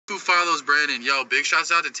Who follows Brandon? Yo, big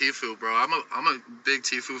shouts out to Tifu, bro. I'm a big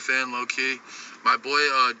Tifu fan, low key. My boy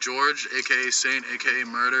George, aka Saint, aka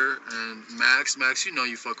Murder, and Max, you know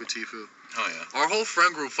you fuck with Tifu. Oh yeah. Our whole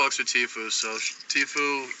friend group fucks with Tifu, so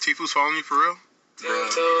Tifu's following me for real? Bro. I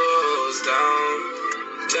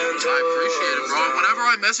appreciate it, bro. Whenever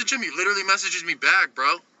I message him, he literally messages me back,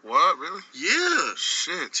 bro. What? Really? Yeah.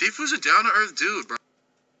 Shit. Tifu's a down-to-earth dude, bro.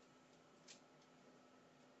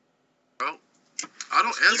 I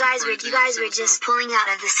don't You guys were just pulling out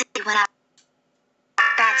of the city when I...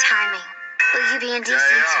 Bad timing. Will you be in DC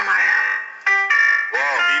tomorrow?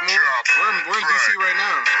 We're in DC right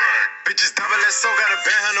now. Bitches double S so got a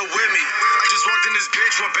band hunter with me. I just walked in this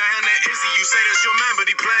bitch with band hunter Izzy. You say that's your man, but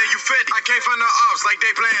he playing you 50. I can't find the ops like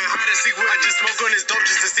they playing hide and seek with me. I just smoke on this dope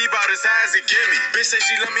just to see about as high as it get me. Bitch say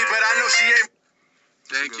she love me, but I know she ain't.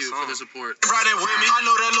 Thank you for the support. Riding with me. I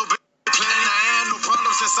know that little bitch playing. I ain't no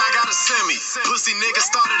problem since I got a semi. Pussy niggas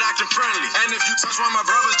started acting friendly. And if you touch one of my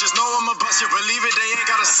brothers, just know I'ma bust you. Believe it, they ain't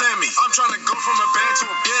gotta send me. I'm trying to go from a band to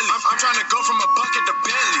a billy. I'm trying to go from a bucket to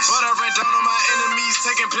Bentley. But I ran down on my enemies,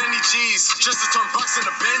 taking plenty G's. Just to turn bucks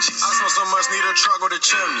into Benjis. I smoke so much, need a truck with a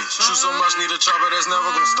chimney. Shoot so much, need a chopper that's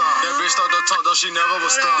never gonna stop. That bitch thought the talk, though she never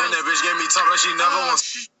was stop. Then that bitch gave me top like she never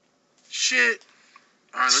wants. Shit.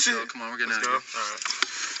 Alright, let's go. Come on, we're getting out of here.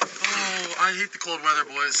 Alright. Oh, I hate the cold weather,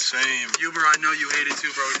 boys. Same. Uber, I know you hate it too,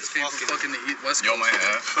 bro. We just came from fucking the West Coast. Yo, my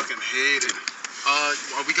hat. Fucking hate it.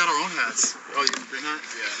 We got our own hats. Oh, you can bring that?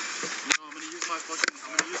 Yeah. No, I'm gonna use my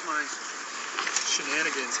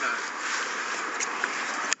shenanigans hat.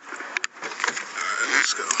 Alright,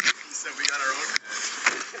 let's go. He said we got our own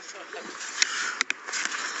hats.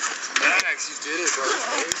 Max, you did it,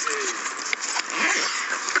 bro.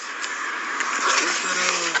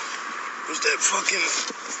 Where's that fucking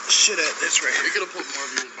shit at? That's right We here. could have put more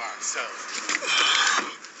views by ourselves.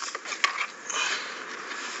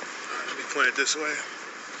 Alright, let me point it this way.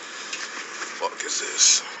 Fuck is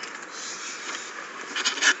this?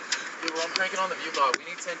 Dude, I'm cranking on the view log. We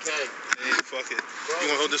need 10K. Hey, fuck it. Bro, You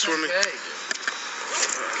wanna hold this for me? 10K.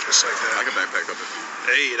 Just like that. I can backpack up if you.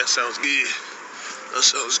 Hey, that sounds good. That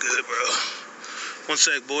sounds good, bro. One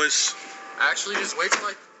sec, boys. Actually, just wait till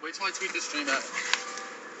I tweet this stream out.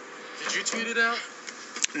 Did you tweet it out?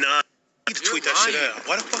 Nah, I need to You're tweet that shit lying. out.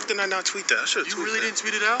 Why the fuck did I not tweet that? I should have You tweeted really that. didn't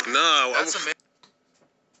tweet it out? Nah, That's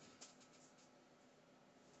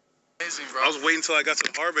amazing, bro. I was waiting till I got to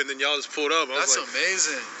the harbor and then y'all just pulled up. I was That's like,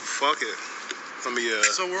 amazing. fuck it. Let me,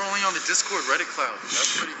 So we're only on the Discord Reddit cloud.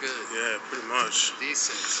 That's pretty good. yeah, pretty much.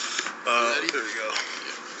 Decent. There Ready? we go.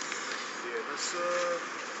 Yeah, let's,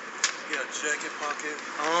 yeah, jacket pocket.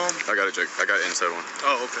 I got a check. I got inside one.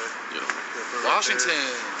 Oh, okay. Yeah. Washington.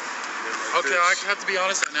 Like Okay, I have to be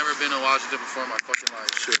honest. I've never been to Washington before in my fucking life.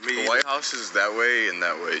 Shit, me The either. White House is that way and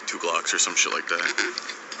that way, 2 blocks or some shit like that.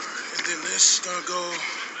 And then this is gonna go.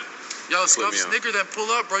 Yo, Flip Scuff me out. Snicker, then pull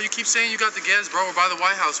up, bro. You keep saying you got the gas, bro. We're by the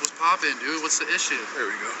White House. What's poppin', dude? What's the issue? There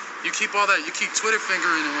we go. You keep all that. You keep Twitter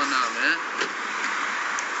fingering and whatnot, man.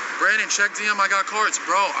 Brandon, check DM. I got cards,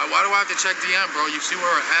 bro. Why do I have to check DM, bro? You see where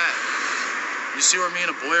we're at. You see where me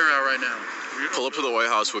and a boy are at right now. Pull up to the White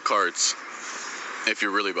House with cards. If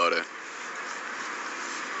you're really about it.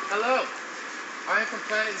 Hello. I am from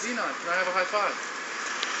Planet Xenon. Can I have a high five?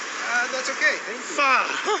 That's okay. Thank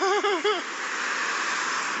you.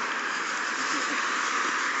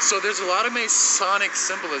 So there's a lot of Masonic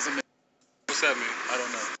symbolism. What's that mean? I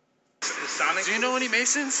don't know. Sonic? Do you know any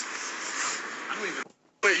Masons? I don't even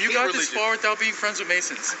Wait, you Hate got this religion. far without being friends with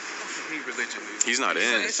Masons? hate religion, dude. He's not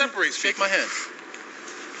in. It separates Shake people. my hand.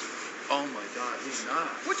 Oh my God, he's not.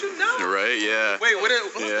 What you know? Right? Yeah. Wait, what?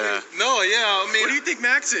 Yeah. No, yeah. I mean, What do you think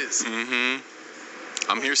Max is? Mm-hmm.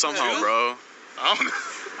 I'm here somehow, Jew? bro. I don't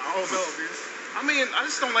know, dude. I mean, I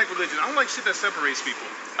just don't like religion. I don't like shit that separates people.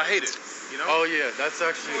 I hate it. You know? Oh yeah, that's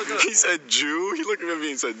actually a good. He said Jew? He looked at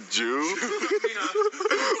me and said Jew?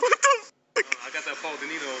 I got that Paul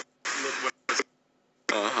Denino look.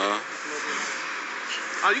 Uh-huh.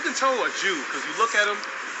 You can tell a Jew because you look at him.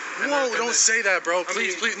 Whoa, don't say that, bro.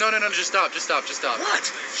 Please, mean- please. No, just stop. What?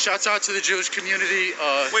 Shouts out to the Jewish community.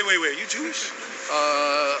 Wait. You Jewish?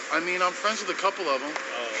 I mean, I'm friends with a couple of them.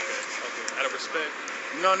 Oh, okay. Out of respect.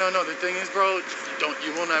 No. The thing is, bro,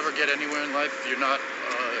 you will never get anywhere in life if you're not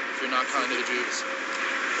kind to the Jews.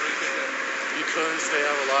 Because they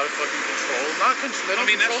have a lot of fucking control. They don't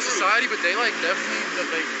control that's true. society, but they like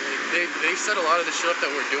definitely they set a lot of the shit up that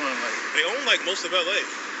we're doing. Like They own like most of LA.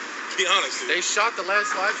 To be honest, dude. they shot the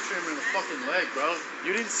last live streamer in the fucking leg, bro.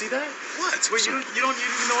 You didn't see that? What? Wait, you didn't know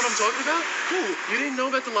what I'm talking about? Who? You didn't know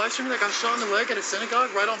about the live streamer that got shot in the leg at a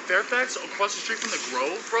synagogue right on Fairfax, across the street from the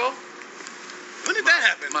Grove, bro? When did that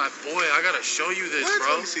happen? My boy, I gotta show you this, What? bro.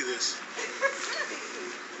 Let me see this.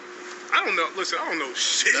 I don't know. Listen, I don't know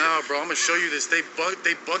shit. Nah, bro, I'm gonna show you this. They bugged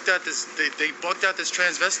out this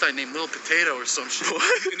transvestite named Lil Potato or some shit.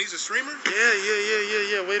 What? And he's a streamer?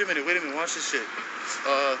 Yeah. Wait a minute. Watch this shit.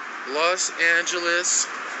 Los Angeles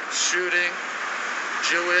shooting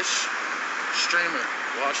Jewish streamer.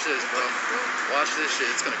 Watch this, bro. Watch this shit.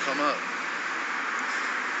 It's gonna come up.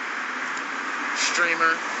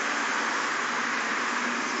 Streamer.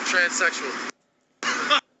 Transsexual.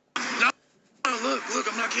 No, look,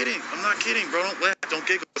 I'm not kidding, bro. Don't laugh, don't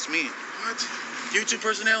giggle, it's me. What? YouTube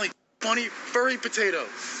personality, funny, furry potato.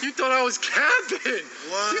 You thought I was capping.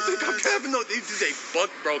 What? You think I'm capping? No, they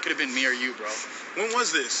fuck, bro. Could have been me or you, bro. When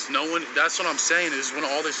was this? No one, that's what I'm saying, is when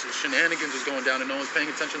all this shenanigans was going down and no one's paying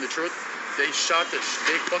attention to the truth, they fucked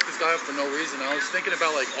this guy up for no reason. I was thinking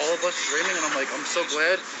about, like, all of us streaming, and I'm like, I'm so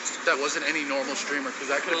glad that wasn't any normal streamer, because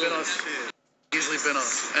that could have been us. Shit. Easily been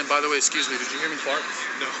us. And by the way, excuse me, did you hear me fart?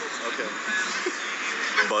 No. Okay.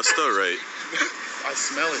 Busta, right? I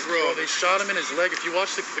smell it, bro. They shot him in his leg. If you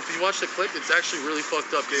watch the clip, it's actually really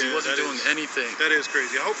fucked up because he wasn't doing anything. That is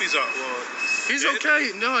crazy. I hope he's out. Well, He's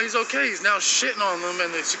okay. No, he's okay. He's now shitting on them,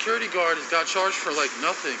 and the security guard has got charged for like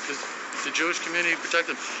nothing because the Jewish community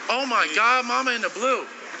protected him. Oh my God, Mama in the blue.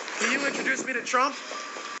 Can you introduce me to Trump?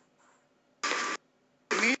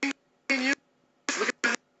 Me and you. Look at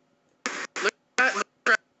that.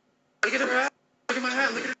 Look at her hat. Look at my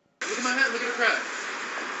hat. Look at my hat. Look at the crab.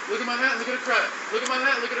 Look at my hat. Look at the crab. Look at my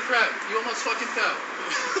hat. Look at the crab. You almost fucking fell.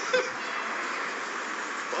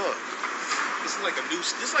 Fuck. This is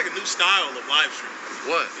like a new style of live stream.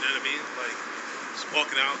 What? You know what I mean? Like just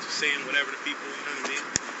walking out, just saying whatever to people. You know what I mean?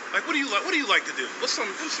 Like what do you like? What do you like to do? What's some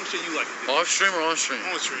shit you like to do? Off stream or on stream?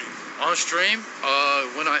 On stream. On stream.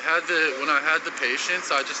 When I had the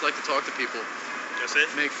patience, I just like to talk to people. That's it.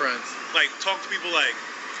 Make friends. Like talk to people like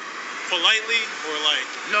politely or like.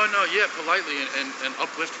 No, yeah, politely and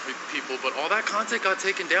uplift people. But all that content got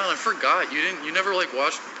taken down. I forgot. You never like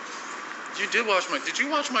watched. You did watch my. Did you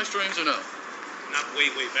watch my streams or no? Not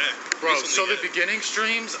way back. Bro, Recently, so the beginning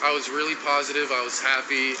streams, I was really positive. I was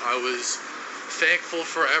happy. I was thankful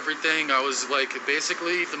for everything. I was like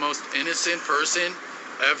basically the most innocent person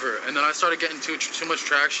ever. And then I started getting too much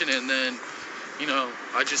traction, and then, you know,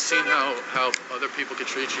 I just seen how other people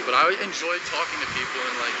could treat you. But I enjoyed talking to people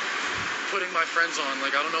and like putting my friends on.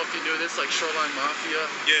 Like, I don't know if you knew this, like Shoreline Mafia.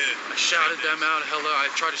 Yeah. I shouted them out. Hella,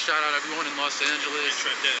 I tried to shout out everyone in Los Angeles.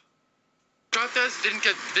 Trap Dez didn't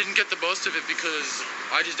get the most of it because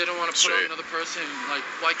I just didn't want to put on another person. Like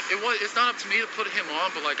it's not up to me to put him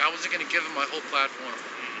on, but like I wasn't gonna give him my whole platform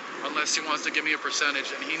unless he wants to give me a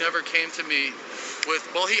percentage. And he never came to me with.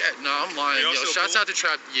 Well, I'm lying. Yo, shouts out to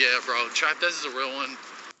Trap. Yeah, bro. Trap Dez is a real one.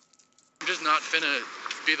 I'm just not finna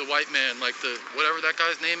be the white man, like the whatever that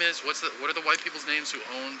guy's name is. What are the white people's names who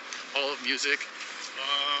own all of music?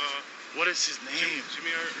 What is his name?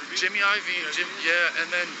 Jimmy Iovine. Yeah,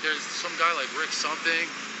 and then there's some guy like Rick something.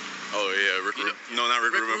 Oh yeah, Rick. No, not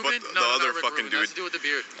Rick Rubin, but the other fucking dude. Has to do with the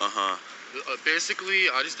beard.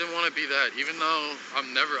 Basically, I just didn't want to be that. Even though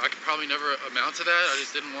I could probably never amount to that. I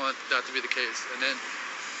just didn't want that to be the case. And then,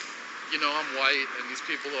 you know, I'm white, and these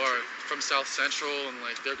people are from South Central, and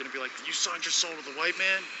like they're gonna be like, "You signed your soul to the white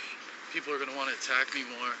man." People are gonna want to attack me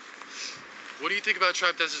more. What do you think about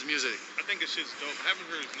Trap Dez's music? I think it's just dope. I haven't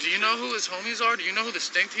heard his music. Do you know who his homies are? Do you know who the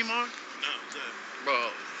Stink Team are? No, what's that? Bro.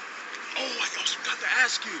 Oh, I also got to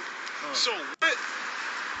ask you. So what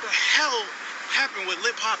the hell happened with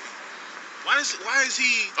Lip Hoppy? Why is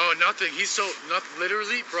he? Oh, nothing. He's so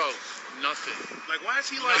literally, bro. Nothing. Like, why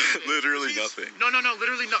is he like? Literally nothing. No.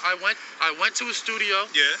 Literally no. I went to a studio.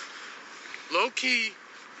 Yeah. Low key,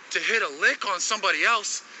 to hit a lick on somebody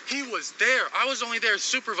else. He was there. I was only there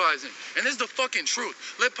supervising. And this is the fucking truth.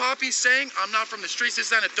 Lip Poppy saying, I'm not from the streets, this,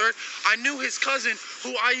 that, and the third. I knew his cousin,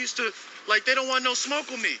 who I used to, like, they don't want no smoke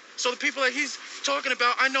with me. So the people that he's talking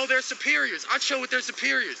about, I know they're superiors. I chill with their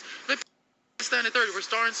superiors. Lip Poppy, this, that, and the third. We're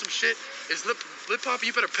starting some shit. Is Lip Poppy,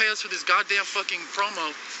 you better pay us for this goddamn fucking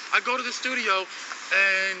promo. I go to the studio,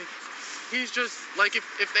 and he's just, like,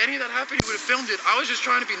 if any of that happened, he would have filmed it. I was just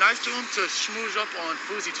trying to be nice to him to schmooze up on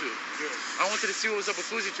FouseyTube. Yeah. I wanted to see what was up with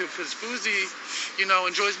FouseyTube because Fousey, you know,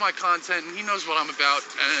 enjoys my content and he knows what I'm about.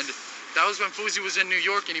 And that was when Fousey was in New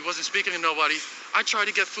York and he wasn't speaking to nobody. I tried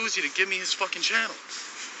to get Fousey to give me his fucking channel.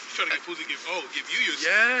 Trying to get Fousey give you your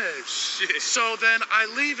Yes. shit. So then I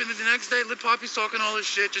leave and then the next day Lip Poppy's talking all this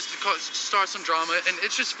shit just to start some drama and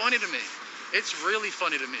it's just funny to me. It's really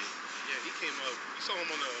funny to me. Yeah, he came up. You saw him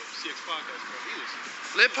on the CX podcast, bro. He was.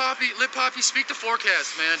 Lip Poppy, speak to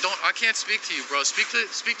forecast, man. I can't speak to you, bro. Speak to.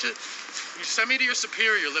 You send me to your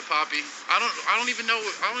superior, Lip Poppy. I don't even know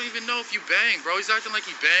if you bang, bro. He's acting like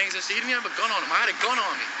he bangs and shit. He didn't even have a gun on him. I had a gun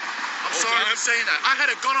on me. I'm sorry for saying that. I had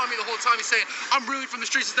a gun on me the whole time. He's saying I'm really from the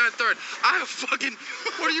streets. Is that third? I have fucking.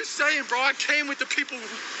 What are you saying, bro? I came with the people.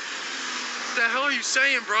 What the hell are you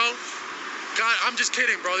saying, bro? God, I'm just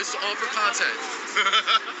kidding, bro. This is all for content.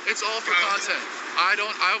 It's all for content.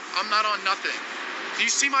 I'm not on nothing. Do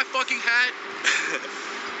you see my fucking hat?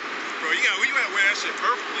 Bro, you gotta wear that shit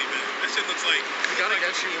purposely, man. That shit looks like. We gotta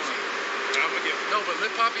get you one. I'm gonna get one. No, but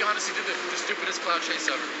Lip Poppy honestly did the stupidest cloud chase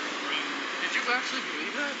ever. Did you actually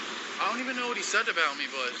believe that? I don't even know what he said about me,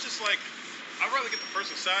 but. It's just like, I'd rather get the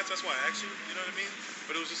person's sides. That's why I asked you. You know what I mean?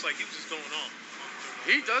 But it was just like he was just going on.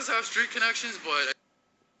 He does have street connections, but.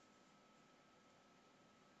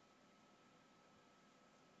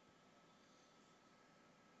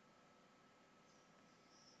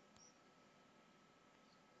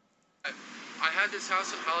 I had this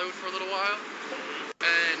house in Hollywood for a little while,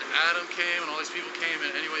 and Adam came and all these people came,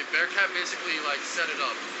 and anyway, Bearcat basically like set it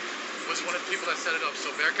up. Was one of the people that set it up. So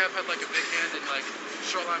Bearcat had like a big hand in like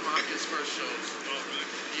Shoreline Mafia's first shows. Oh, really?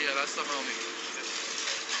 Yeah, that's the homie.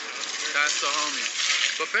 That's the homie.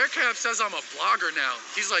 But Bearcat says I'm a vlogger now.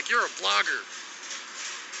 He's like, you're a blogger.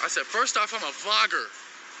 I said, first off, I'm a vlogger.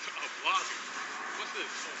 A vlogger? What's this?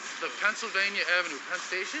 The Pennsylvania Avenue, Penn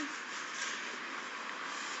Station?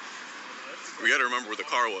 We gotta remember where the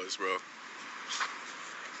car was, bro.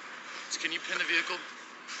 Can you pin the vehicle?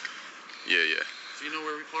 Yeah. Do you know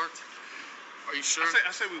where we parked? Are you sure?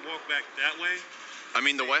 I say we walk back that way. I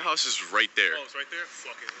mean, the White House is right there. Oh, it's right there?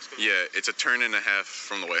 Fuck it. Let's go. Yeah, it's a turn and a half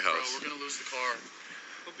from the White Bro, House. we're gonna lose the car.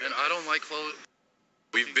 And I don't like clothes.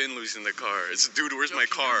 We've been losing the car. It's, dude, where's my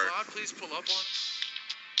Can car? you please pull up on?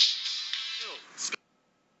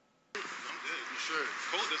 I'm good. You sure?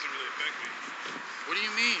 Cold doesn't really affect me. What do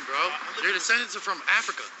you mean, bro? Your descendants are from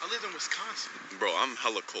Africa. I live in Wisconsin. Bro, I'm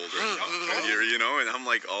hella colder here, you know, and I'm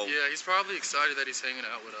like all Yeah, he's probably excited that he's hanging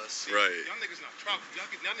out with us. right. Y'all niggas not tropical. Y'all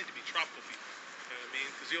need to be tropical people. You know what I mean?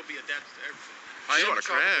 Because you'll be adapted to everything. I You am wanna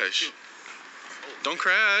tropical crash. too. Don't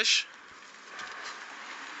crash.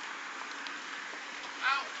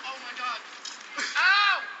 Ow! Oh my god!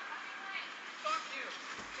 Ow! Fuck you!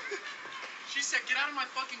 She said, "Get out of my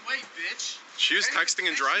fucking way, bitch." She was texting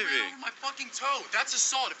and She ran driving. over my fucking toe. That's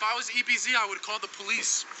assault. If I was EBZ, I would have called the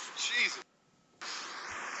police. Jesus.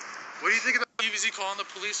 What do you think about EBZ calling the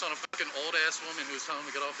police on a fucking old ass woman who was telling him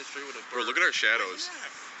to get off the street with a bird? Bro, look at our shadows.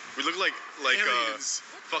 We look like Aliens.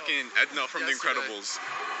 fucking Edna from The Yesterday. Incredibles.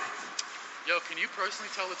 Yo, can you personally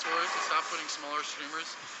tell the tourists to stop putting smaller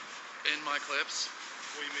streamers in my clips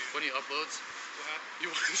What do you mean? when he uploads? What happened? You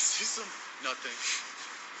want to see some? Nothing.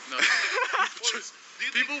 Nothing. Just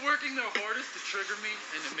people working their hardest to trigger me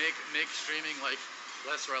and to make streaming like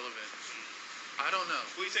less relevant. I don't know.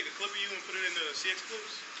 Will you take a clip of you and put it in the CX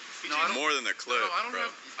clips? No, I don't. More than a clip, No, I don't bro.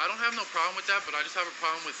 have no problem with that, but I just have a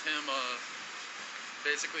problem with him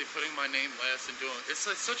basically putting my name last and doing. It's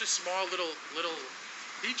like such a small little.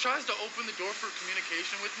 He tries to open the door for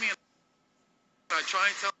communication with me, and I try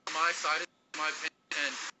and tell him my side of my opinion,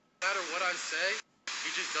 and no matter what I say, he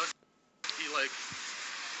just doesn't. He like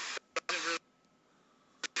doesn't really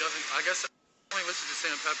doesn't. I guess I only listen to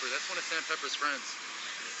Sam Pepper. That's one of Sam Pepper's friends.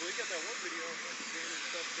 Well, you got that one video of like the game and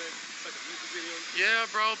stuff that it's like a music video. Yeah,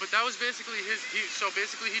 bro, but that was basically so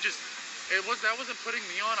basically he just that wasn't putting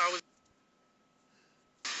me on. I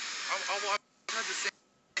had the same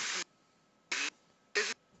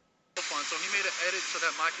fun, so he made an edit so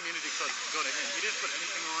that my community could go to him. He didn't put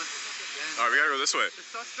anything on. And Alright, we gotta go this way. the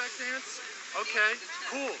suspect dance, okay,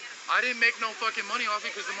 cool. I didn't make no fucking money off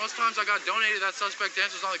it because the most times I got donated that suspect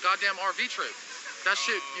dance was on the goddamn RV trip. That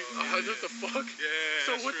shit, what the fuck? Yeah.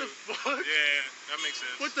 So that's what true. the fuck? Yeah, that makes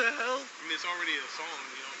sense. What the hell? I mean, it's already a song.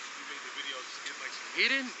 You know, you made the video just get like some. He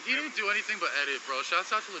didn't do anything but edit, bro.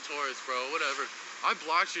 Shouts out to Latoris, bro. Whatever. I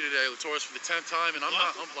blocked you today, Latoris, for the 10th time, and I'm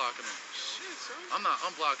not unblocking him. Shit, son. I'm not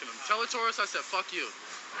unblocking him. Tell Latoris I said fuck you.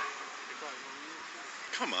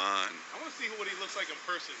 Come on. I want to see what he looks like in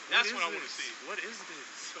person. That's what I want to see. What is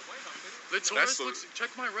this? The White House, baby. Latoris That's the- looks.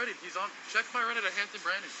 Check my Reddit. Check my Reddit at Hampton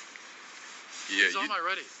Brandon. Yeah, He's on my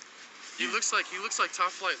Reddit. He looks like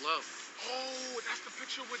Top Flight Love. Oh, that's the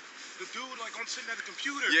picture with the dude like on sitting at the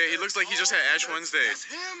computer. Yeah, he looks like he just had Ash Wednesday. That's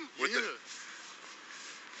him. With yeah. the-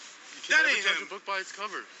 You can That never ain't judge him. a book by its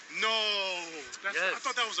cover. No, that's, Yes. I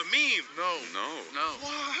thought that was a meme. No. No.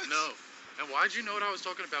 What? No. And why'd you know what I was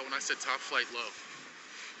talking about when I said Top Flight Love?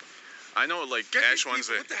 I know, like Get Ash these people-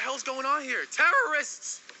 Wednesday. What the hell's going on here?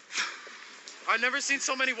 Terrorists! I've never seen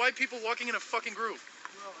so many white people walking in a fucking group.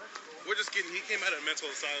 We're just kidding. He came out of a mental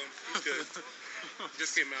asylum. He's good.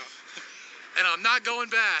 Just came out. And I'm not going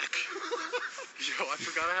back. Yo, I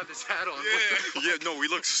forgot I have this hat on. Yeah. Yeah, no, we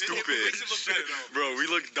look stupid. It makes it look better, though. Bro, we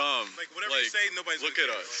look dumb. Like, whatever you say, nobody's look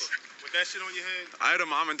gonna at care, us. bro. With that shit on your head. I had a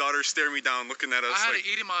mom and daughter stare me down looking at us I had like,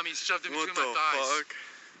 an edamame shoved in what between the my thighs. fuck?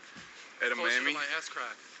 At a Closer to mammy? my ass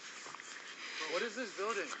crack. What is this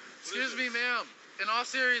building? Excuse me, ma'am. In all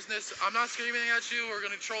seriousness, I'm not screaming at you or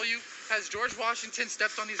gonna troll you. Has George Washington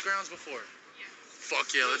stepped on these grounds before?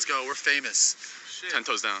 Fuck yeah, let's go. We're famous. Shit. 10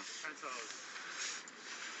 toes down. 10 toes.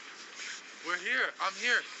 We're here. I'm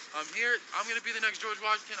here. I'm here. I'm gonna be the next George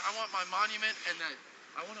Washington. I want my monument and that.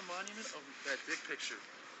 I want a monument of that dick picture.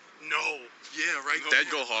 No. Yeah, right.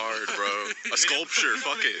 That'd go hard, bro. A sculpture, You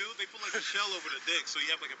know fuck what it. They put like a shell over the dick, so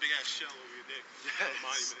you have like a big ass shell over your dick. Yes. A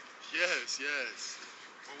monument. Yes, yes.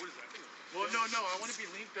 Or what is that? Well, no. I want to be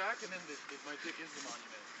leaned back, and then my dick is the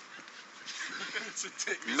monument. It's a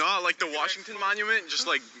dick. No, like the Washington Monument, just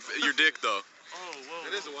like your dick though. Oh, whoa.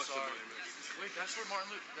 That is a Washington sorry. monument. Wait, that's where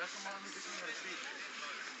Martin Luther King had a speech.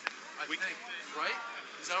 I think, right?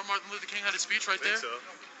 Is that where Martin Luther King had a speech right there? I think so.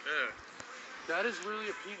 Yeah. That is really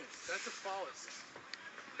a penis. That's a phallus.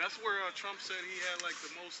 That's where Trump said he had like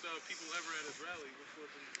the most people ever at his rally, which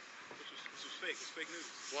was fake. It's fake news.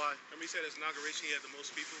 Why? Remember he said at his inauguration he had the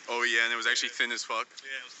most people? Oh yeah, and it was actually thin as fuck.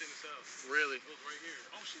 Yeah, it was thin as hell. Really? It was right here.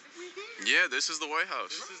 Oh shit, we here? Yeah, this is the White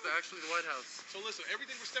House. This is actually the White House. So listen,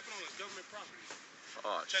 everything we're stepping on is government property.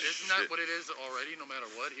 Oh Isn't that what it is already, no matter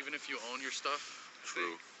what? Even if you own your stuff?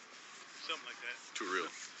 True. Something like that. Too real.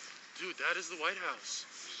 Dude, that is the White House.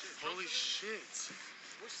 Shit, Holy shit.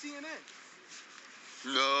 Where's CNN?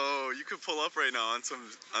 No, you could pull up right now on some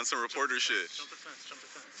reporter shit. Jump the fence, jump the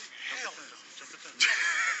fence. Hell Jump the fence.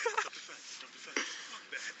 Jump the fence. Jump the fence.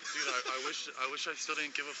 Dude, I wish I still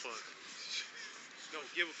didn't give a fuck. No,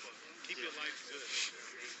 give a fuck. Keep your life good.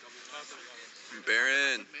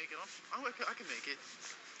 Baron. Make it. I can make it.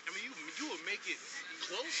 I mean, you would make it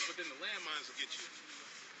close, but then the landmines will get you.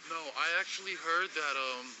 No, I actually heard that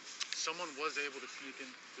someone was able to sneak in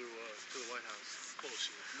to the White House.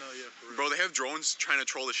 Bullshit. No, yeah, for real. Bro, they have drones trying to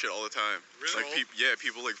troll the shit all the time. Really? Like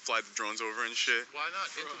people like fly the drones over and shit. Why not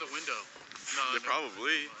into the window? No, They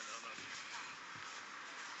probably. No.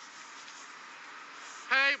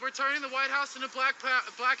 Hey, we're turning the White House into Black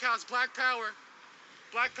House. Black Power.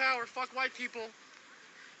 Black Power. Fuck white people.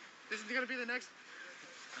 This is gonna be the next.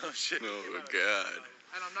 Oh shit. Oh god.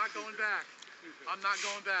 And I'm not going back. I'm not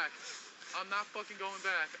going back. I'm not fucking going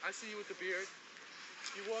back. I see you with the beard.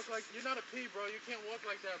 You walk like you're not a P, bro. You can't walk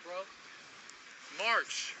like that, bro.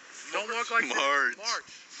 March. Don't walk like March. That.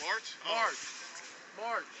 March?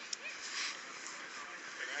 March.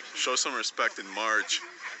 Show some respect in March.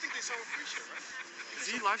 I think they sold free shit, right? Is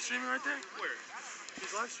he live streaming right there? Where?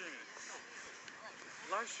 He's live streaming.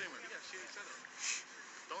 Live streamer. Yeah, she ain't said it.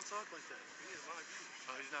 Don't talk like that. He is live view.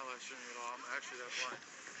 Oh, he's not live streaming at all. I'm actually that blind.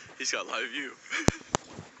 He's got live view.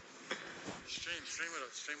 Stream with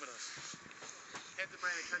us. Hampton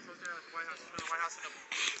Brandon, 10 toes down at the White House. The White House in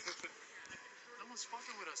the... No one's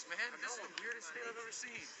fucking with us, man. This is the weirdest thing I've ever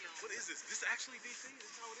seen. What is this? This actually DC?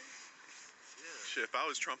 This is how it is? Yeah. Shit, if I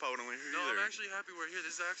was Trump, I wouldn't leave here No, either. I'm actually happy we're here.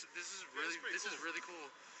 This is really cool.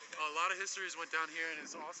 A lot of histories went down here, and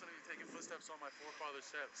it's awesome to be taking footsteps on my forefathers'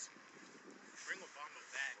 steps. Bring Obama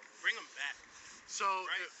back. Bring him back. So,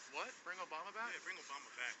 Right. what? Bring Obama back? Yeah, bring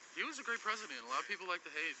Obama back. He was a great president. A lot of people like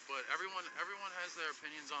to hate, but everyone has their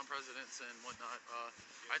opinions on presidents and whatnot.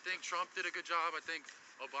 I think Trump did a good job. I think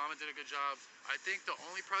Obama did a good job. I think the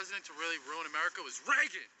only president to really ruin America was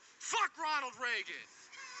Reagan. Fuck Ronald Reagan.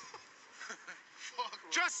 Fuck.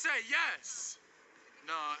 Just say yes.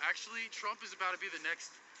 No, actually, Trump is about to be the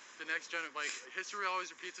next generation. Like, history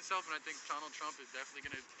always repeats itself, and I think Donald Trump is definitely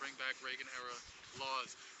going to bring back Reagan era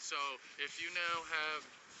laws. So if you now have,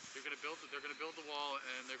 they're going to build the wall,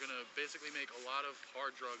 and they're going to basically make a lot of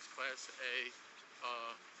hard drugs, class A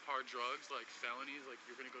hard drugs, like felonies. Like,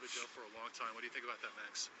 you're going to go to jail for a long time. What do you think about that,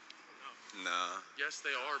 Max? Nah. Yes,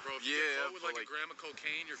 they are, bro. If you Yeah, get caught with but like a gram of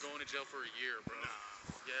cocaine, you're going to jail for a year, bro.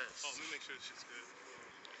 Nah. Yes. Oh, let me make sure this shit's good.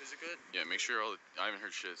 Is it good? Yeah, make sure I haven't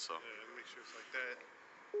heard shit, so. Yeah, let me make sure it's like that.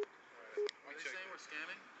 Are they saying we're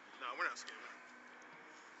scamming? No, we're not scamming.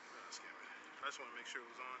 We're not scamming. I just want to make sure it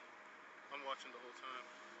was on. I'm watching the whole time.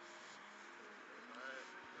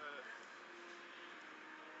 Alright.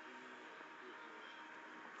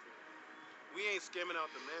 We ain't scamming out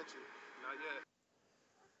the mansion. Not yet.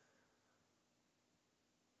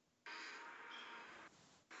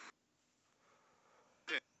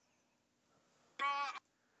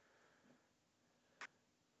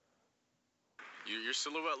 Your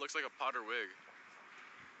silhouette looks like a Potter wig.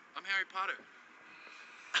 I'm Harry Potter.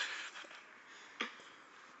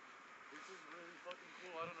 This is really fucking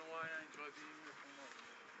cool. I don't know why I enjoy being here so much.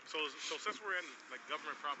 So since we're in like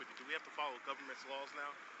government property, do we have to follow government's laws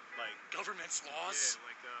now? Like Government's laws? Yeah,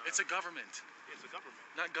 like it's a government. It's a government.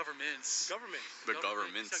 Not governments. Government. The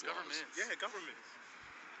government's laws. Governments. Yeah, governments.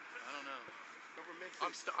 I don't know. Government.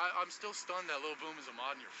 I'm still stunned that Lil Boom is a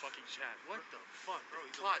mod in your fucking chat. What the fuck? Bro,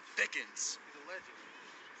 he's Plot thickens. He's a legend.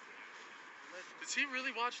 Does he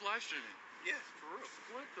really watch live streaming? Yes, for real.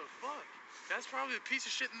 What the fuck? That's probably a piece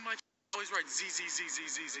of shit in my always write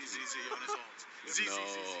ZZZZZZZZ on his alt.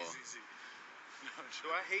 ZZZZZZ. Do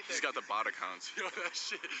I hate that? He's got the bot accounts. Yo, that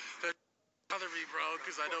shit. That bother me, bro,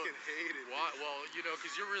 because I don't. Hate it. Why? Well, you know,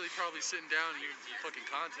 because you're really probably sitting down and you're fucking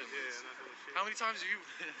content. Yeah, not doing shit. How many times have you?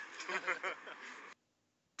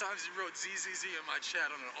 times you wrote ZZZ in my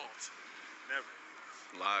chat on an alt? Never.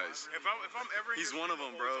 Lies. If I'm ever in He's your one of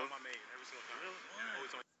stream, them, I'm always bro. on my main every single time. Really?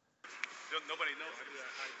 Always on. Nobody knows I do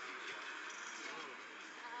that.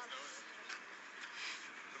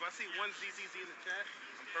 If I see one ZZZ in the chat,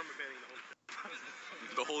 I'm permabanning the whole chat.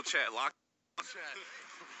 The whole chat locked. Chat.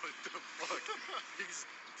 What the fuck?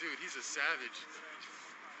 He's a savage.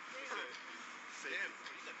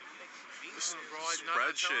 Bro,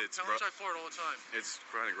 Spread shits, tell bro. him I fart all the time. It's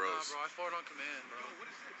kind of Nah, gross. bro, I fart on command, bro. What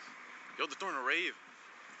is this? Yo, they're throwing a rave.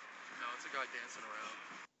 No, it's a guy dancing around.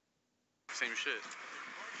 Same shit.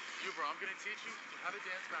 You, bro, I'm gonna teach you. Have a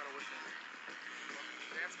dance battle with him.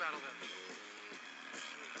 Dance battle them.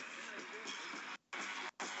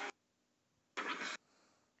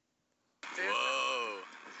 Whoa.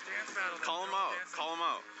 Dance battle them. Call him They're all out. dancing. Call him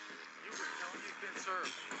out. You were telling me you've been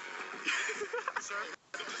served. Serve.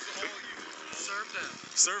 Serve them.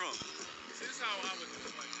 Serve him. This is how I would do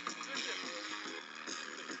it. Like,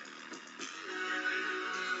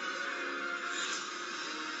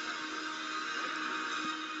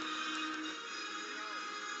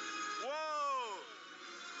 Whoa.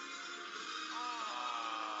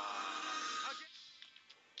 Okay.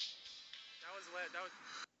 That was lit. That was.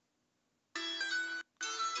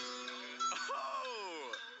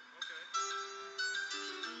 Oh.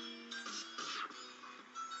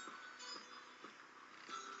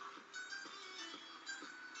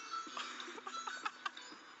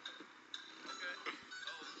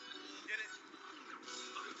 get it?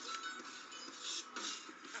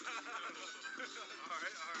 All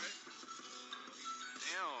right.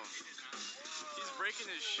 Damn. He's breaking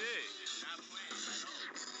his shit.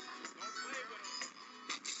 Don't play with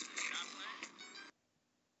him.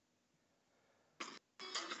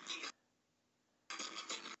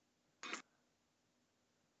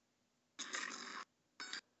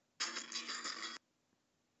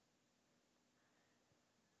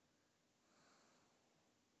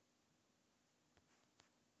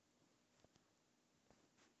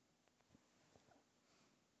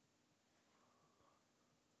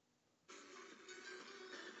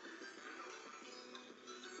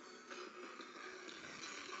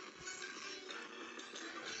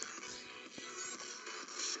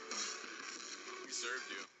 He served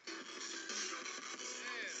you.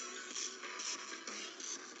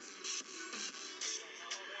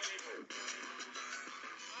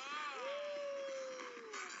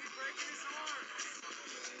 He's breaking his arm.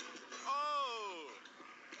 Oh.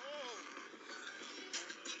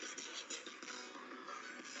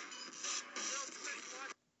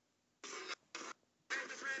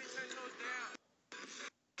 Hampton Brandon 10 toes down.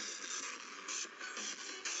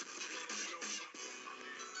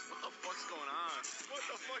 What the fuck's going on? What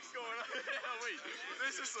the fuck's going on? Yeah, wait.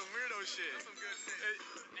 This is some weirdo shit. Some good shit. Hey,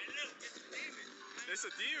 look, it's a demon. it's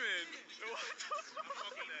a demon. What the I'm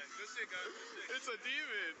fucking that. Good shit, guys. Good shit. It's a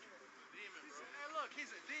demon. Demon, bro. Hey, look,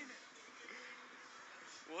 he's a demon.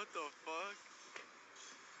 What the fuck?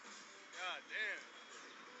 God damn.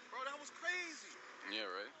 Bro, that was crazy. Yeah,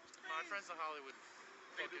 right? My friends in Hollywood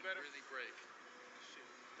They do fucking better? really break. Shit,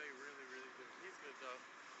 they really do. He's good though.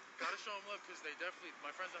 Gotta show him love because they definitely,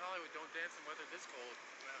 my friends in Hollywood don't dance in weather this cold.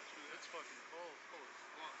 It's fucking cold.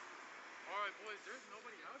 All right, boys, there's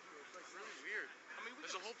nobody out here. It's like really weird. I mean, we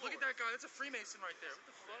There's can a whole, explore. look at that guy. That's a Freemason right there. What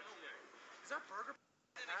the fuck? Is that Burger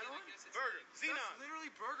hat on? Burger. Xenon. That's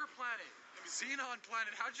literally Burger Planet. Xenon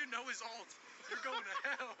Planet. How'd you know his alt? You're going to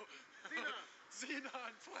hell. Xenon.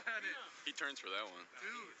 Xenon Planet. He turns for that one.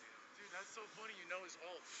 Dude, that's so funny. You know his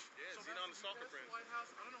alt. Yeah, So Xenon that's- the Stalker that's friend. White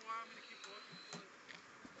House. I don't know why I'm gonna keep walking.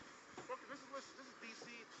 This is DC.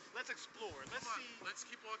 Let's explore. Let's Come on, see. let's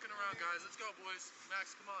keep walking around, guys. Let's go, boys.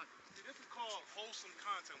 Max, come on. See, this is called wholesome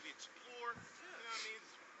content. We explore. You know what I mean?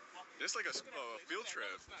 It's like a Look at that place. field Look at that.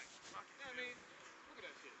 trip. That looks nice. You know what I mean? Look at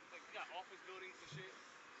that shit. Like, we got office buildings and shit.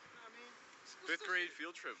 You know what I mean? Fifth grade shit.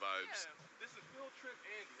 field trip vibes. Yeah, this is field trip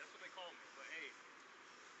Andy. That's what they call me. But hey,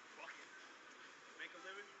 fuck it. Make a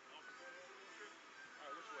living off of going on a field trip. All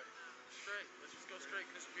right, which way? Straight. Let's just go straight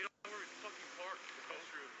because we don't know where we fucking park. That's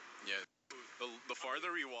true. Yeah. The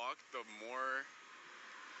farther we walk, the more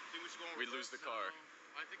Think we should go on we reverse? lose the car.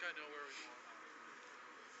 I think I know where we want.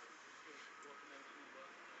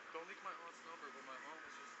 Don't leak my aunt's number, but my aunt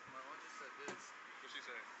just said this. What'd she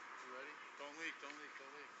say? You ready? Don't leak.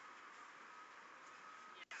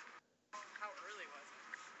 How early was it?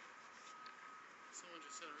 Someone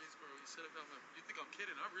just said, Reese, bro, you said about my... You think I'm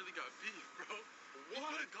kidding? I really got beef, bro. What? You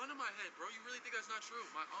put a gun in my head, bro. You really think that's not true?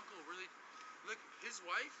 My uncle really... Look, his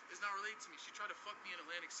wife is not related to me. She tried to fuck me in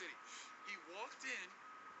Atlantic City. He walked in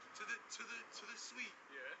to the suite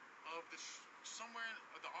of somewhere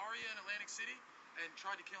in the Aria in Atlantic City and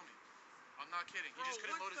tried to kill me. I'm not kidding. He just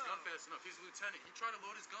couldn't load his gun fast enough. He's a lieutenant. He tried to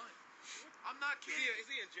load his gun. I'm not kidding. Is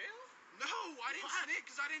he in jail? No, I didn't snitch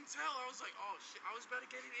because I didn't tell. I was like, oh shit, I was about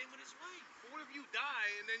to get it in with his wife. But what if you die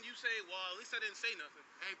and then you say, well, at least I didn't say nothing?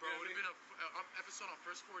 Hey, bro, it would have been an episode on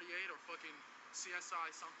First 48 or fucking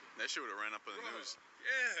CSI something. That shit would have ran up on the news.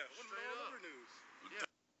 Yeah, what Straight about up. other news? Yeah.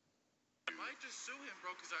 I might just sue him,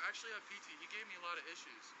 bro, because I actually have PT. He gave me a lot of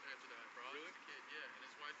issues after that, bro. Really? As a kid, yeah, and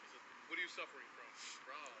his wife was a... What are you suffering from?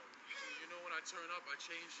 Bro, you know when I turn up, I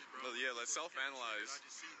change it, bro. Well, yeah, let's self-analyze. I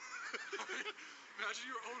just see...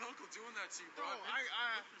 Imagine your own uncle doing that to you, bro. No, I've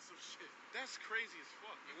been through some shit. That's crazy as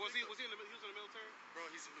fuck. Was he in the military? Bro,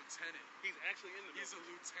 he's a lieutenant. He's actually in the He's military.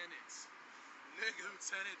 a lieutenant. Nigga.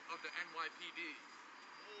 Lieutenant of the NYPD.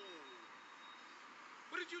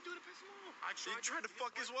 Oh. What did you do to piss him off? He tried to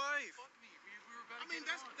fuck his wife. Fuck me. We were about to I mean,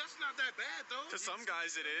 get it on. that's not that bad though. To some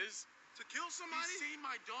guys it is. To kill somebody? He seen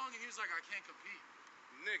my dong and he was like, I can't compete.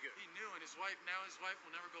 Nigga. He knew, and his wife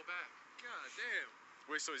will never go back. God damn.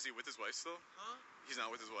 Wait, so is he with his wife still? Huh? He's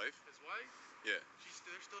not with his wife? His wife? Yeah.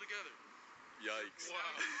 They're still together. Yikes.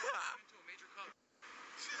 Wow. Into a major cup.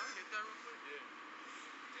 Can I get that real quick? Yeah.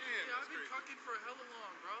 Damn, Yeah, that's I've been crazy. cucking for hella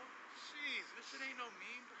long, bro. Jesus. This shit ain't no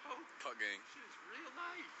meme, bro. Cut gang. This shit is real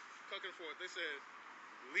life. Cucking for it. They said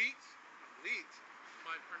leaked. Leaked.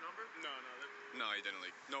 Her number? No. No, he didn't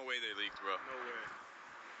leak. No way they leaked, bro. No way.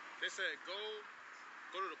 They said go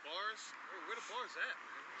to the bars. Where the bars at,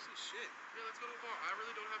 man? See shit. Yeah, let's go to a bar. I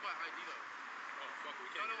really don't have my ID though. Oh fuck,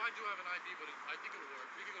 we No, can't. I do have an ID, but I think it'll work.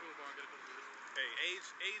 We can go to a bar and get a couple beers. Hey,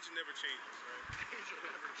 age never changes, right? Age will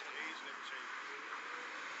never change. Age never changes.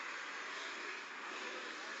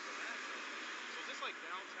 So is this like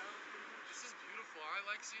downtown? This is beautiful. I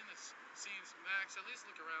like seeing this. Seeing Max. At least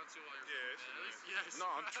look around too while you're Yeah, filming, it's man. At least, yes. No,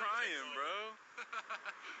 I'm trying, bro.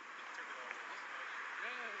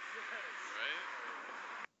 Yes. Right?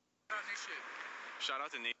 Nick shit. Shout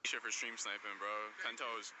out to Nisha for stream sniping, bro. Thank 10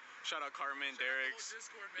 toes. Shout out Carmen, Derek's.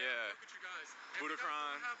 Discord, man. Yeah. Look at you guys. If Budakron.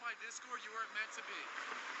 you guys don't have my Discord, you weren't meant to be.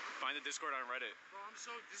 Find the Discord on Reddit. Bro,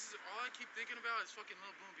 this is all I keep thinking about is fucking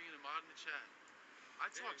Lil Boom being a mod in the chat.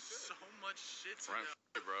 I talk so much shit to Run,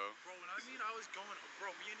 him. bro. Bro, when I mean I was going, bro,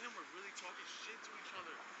 me and him were really talking shit to each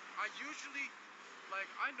other. I usually, like,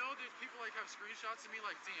 I know there's people like have screenshots of me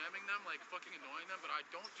like DMing them, like fucking annoying them, but I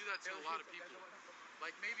don't do that to a lot of people.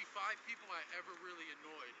 Like maybe 5 people I ever really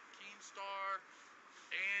annoyed. Keemstar,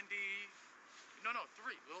 Andy, no,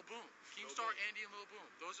 3. Lil Boom. Keemstar, Andy, and Lil Boom.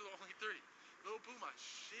 Those are the only 3. Lil Boom, I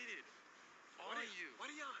shitted on you. Why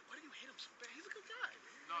do you hate him so bad? He's a good guy,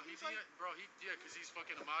 man. No, because he's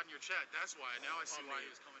fucking a mod in your chat. That's why. Now I see why he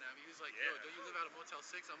was coming at me. He was like, yo, do you live out of Motel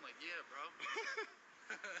 6? I'm like, yeah, bro.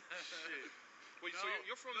 Shit. Wait, so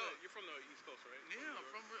you're from the East Coast, right? Yeah, I'm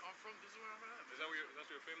from. This is where I'm at. Is that where that's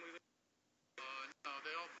your family is? No,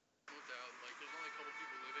 they all moved out. Like, there's only a couple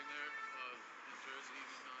people living there in Jersey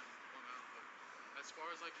and Long Island. But as far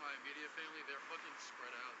as like my immediate family, they're fucking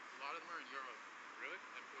spread out. A lot of them are in Europe. Really?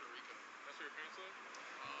 And Puerto Rico. That's where your parents live?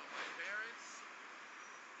 My parents,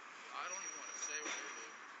 I don't even want to say where they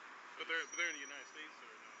live. But they're in the United States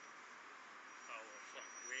or no? Oh well, fuck.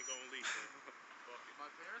 We ain't gonna leave. Fuck it. My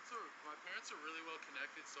parents are really well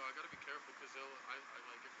connected, so I gotta be careful because I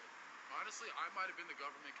like it. Honestly, I might have been the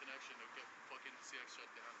government connection to get fucking CX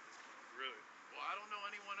shut down at this point. Really? Well, I don't know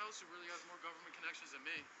anyone else who really has more government connections than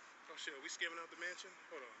me. Oh shit, are we skimming out the mansion?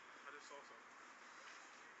 Hold on. I just saw something.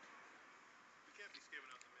 We can't be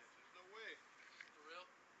skimming out the mansion. There's no way. For real?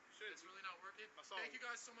 Shit. It's really not working? I saw Thank you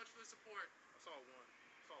guys so much for the support. I saw one.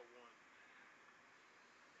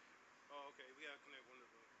 Oh, okay. We gotta connect one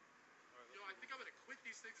of them. Alright, Yo, I think I'm gonna quit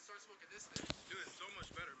these things and start smoking this thing. Dude, it's so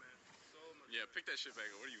much better, man. So much Yeah, better. pick that shit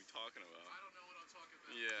back up. What are you talking about? I don't know what I'm talking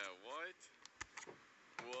about. Yeah, what?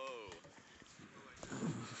 Whoa.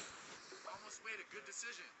 Almost made a good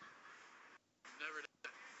decision. Never did.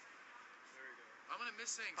 There we go. gonna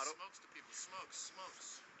miss saying How do- smokes to people.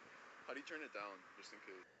 Smokes. How do you turn it down, just in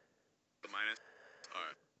case? The minus?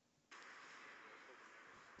 Alright.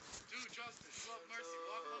 Dude, Justice, love mercy,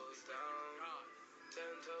 walk humbly with your God. 10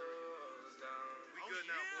 toes down. We good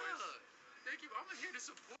now, boys. Thank you. I'm here to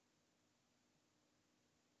support.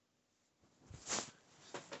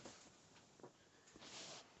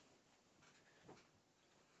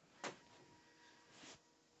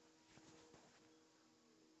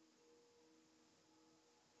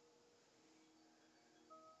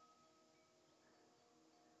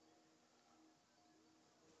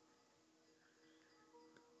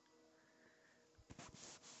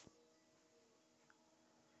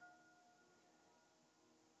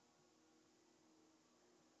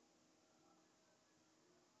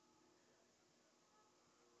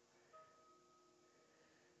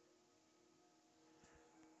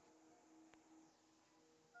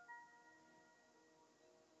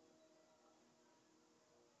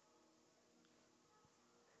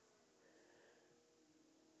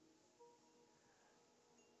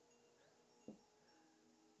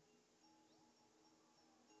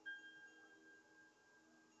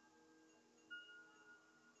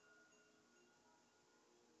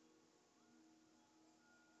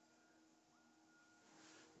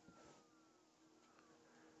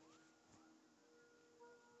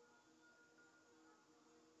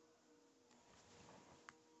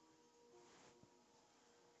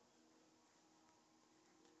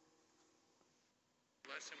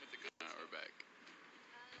 Bless him with the good. Alright, we're back.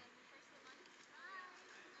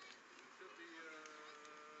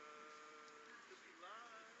 Could be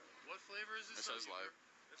live. What flavor is this? It says live.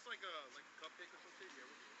 It's like a cupcake or something.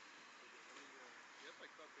 Yeah, it's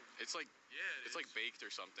like cupcake. It's like Yeah, it's like baked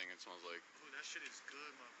or something. It smells like. Ooh, that shit is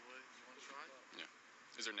good, my boy. You want to try?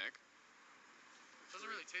 Yeah. Is there Nick?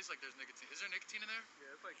 Doesn't really taste like there's nicotine. Is there nicotine in there?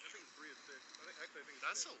 Yeah, it's like I think it's 3 or 6. I think it's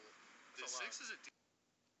That's 6. the That's a 6 is a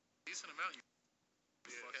decent amount. You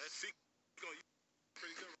fuckhead. See,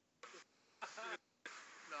 pretty good.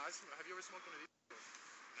 No, have you ever smoked one of these?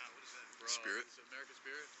 Nah, what is that? Bro, Spirit? It's American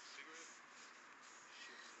Spirit cigarette.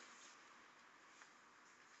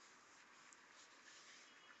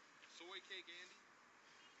 Soy cake, Andy.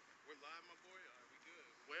 We're live, my boy. Alright, we good.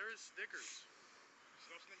 Where is Snickers?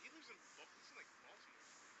 He lives in like Baltimore.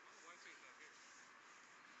 I don't know why I'm saying he's not here.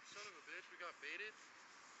 Son of a bitch, we got baited.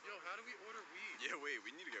 Yo, how do we order weed? Yeah, wait. We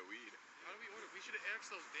need to get weed. How do we order? We should have asked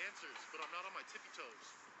those dancers, but I'm not on my tippy toes.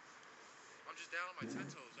 I'm just down on my 10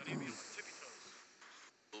 toes. I need to be on my tippy toes.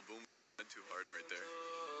 Lil Boom went too hard right there.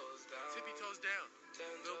 Tippy toes down.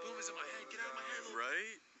 Lil Boom is in my head. Get out of my head, Lil Boom.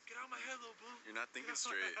 Right? Get out of my head, Lil Boom. You're not thinking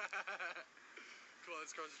straight. Come on,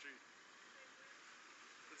 let's cross the street.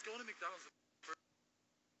 Let's go into McDonald's.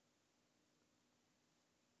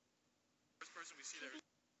 First person we see there.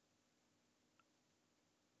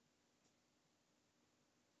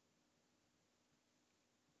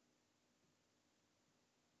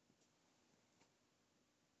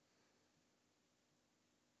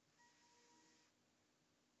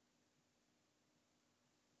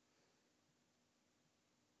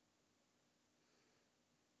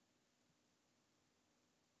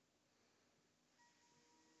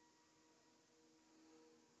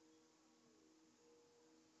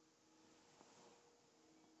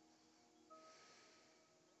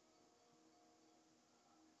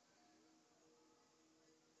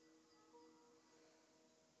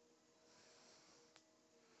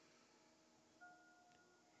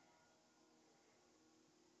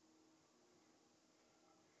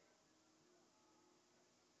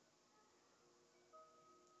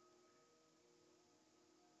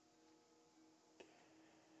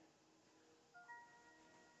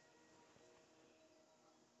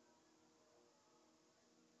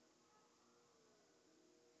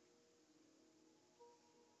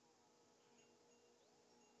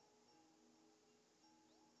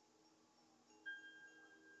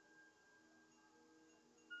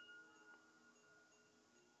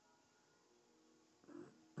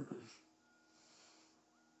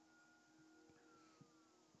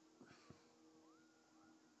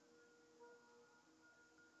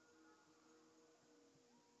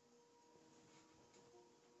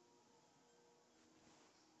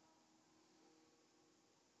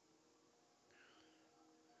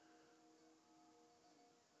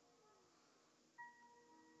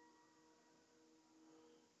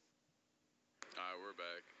 Alright, we're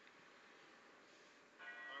back.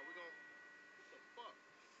 Alright, we're gonna. What the fuck?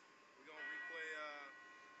 We're gonna replay.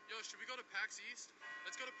 Yo, should we go to PAX East?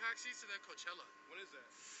 Let's go to PAX East and then Coachella. When is that?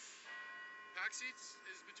 PAX East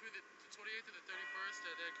is between the 28th and the 31st,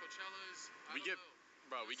 and then Coachella is. I don't know.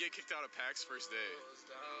 Bro, we get kicked out of PAX first day.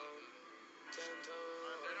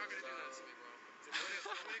 They're not gonna do that to me, bro.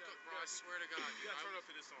 Bro, I swear to God. You gotta turn up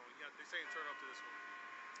to this song. They're saying turn up to this one.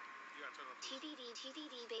 You gotta turn up to this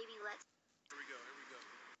TTD, baby, let's. Here we go.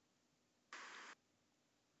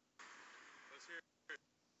 Let's hear it.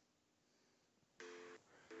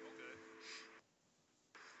 Okay.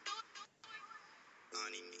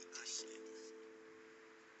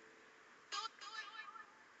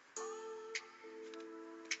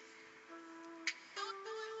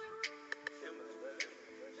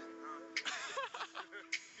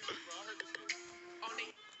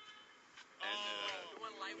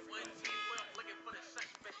 Doing like 1, 10, 12, looking for the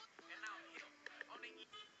suspect. And out here, on the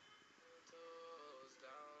Toes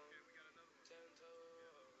down. Okay, we got another one. 10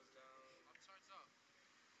 toes down. I'm turns up.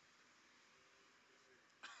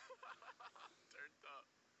 Turned up.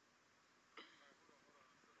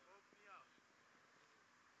 Woke me up.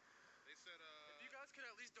 They said, If you guys could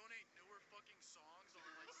at least donate newer fucking songs on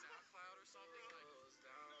like SoundCloud or something, like.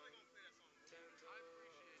 they're gonna play that song. I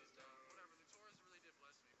appreciate it, though. Whatever. The Taurus really did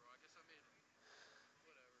bless me, bro. I guess I made it.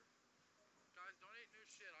 Whatever. Guys, donate new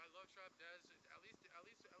shit. I love Trap Dez. At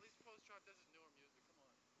least post Trap Dez's newer music.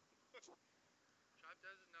 Come on. Trap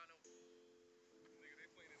Dez is not no. Nigga,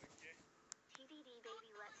 they playing it again. TTD,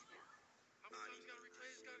 baby, let's go. How many times you gotta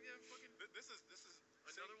replay this? Gotta get fucking. This is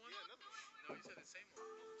Another one? Yeah, another one. No, you said the same one.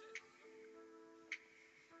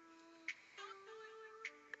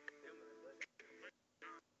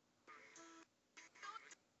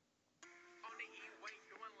 on the E-way,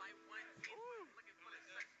 doing like 1, 10, 12, looking for the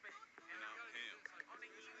suspect. And Now out him. here, on the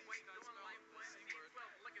E-way, doing like 1, 10,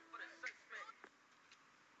 12, looking for the suspect.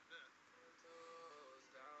 Toes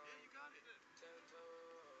down. Yeah, you got it. 10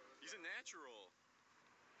 toes. He's a natural.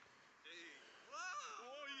 Hey.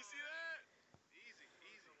 Whoa, you see that? Easy.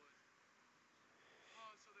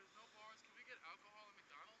 Oh, so there's no bars. Can we get alcohol at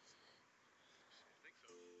McDonald's? I think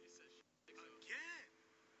so. He said shit. I think so. Again.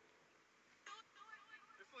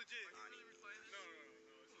 It's legit. Are you really replaying this? No.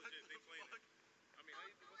 It's legit. They playing it. I mean,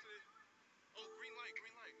 what's it? Oh, green light.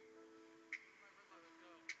 Right, let's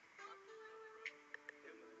go.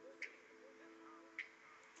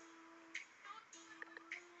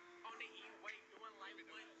 On the E-way, doing like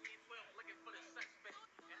 1, 10, 12, looking for the suspect.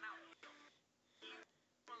 And out here,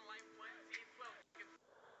 doing like 1, 10, 12, looking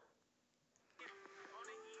for on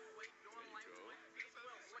the E-way, doing like 1, 10,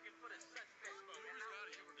 12, looking for the suspect. And out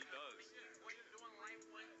here, He does. E-way, doing like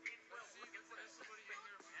 1, 10, 12, looking for the suspect.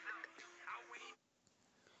 And out here, I win.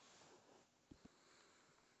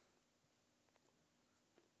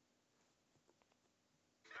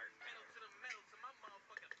 Pedal to the metal to my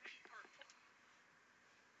motherfucking feet hurt. 10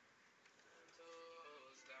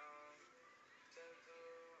 toes down. 10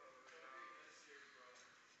 toes down.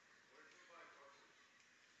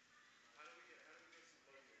 How do we get some local?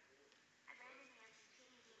 I Brandon Hampton,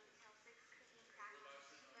 TTD Motel 6, cooking crack on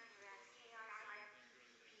the 2 burner as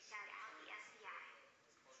KRRFPP, shout out the FBI.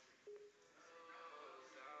 Toes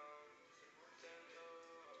down. 10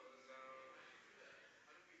 toes down.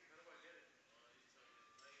 How do I get it?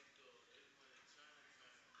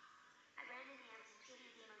 I Brandon Hampton,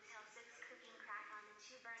 TTD Motel 6, cooking crack on the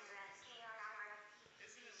 2 burner as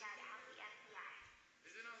KRRFPP, shout out the FBI.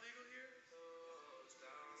 Is it not legal here? Toes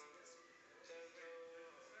down. 10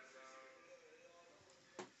 toes down.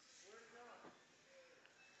 Swear to God.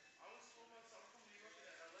 I was told I'm from New York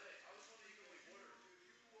to LA. I was told that you could order. You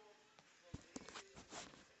can walk from here to you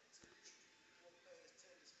walk past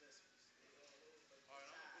 10 dispensaries. Alright,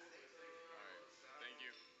 I'm gonna Google it. Thank you. Alright, thank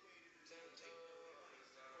you. 10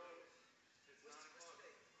 toes down. It's 9 o'clock.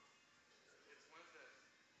 It's Wednesday.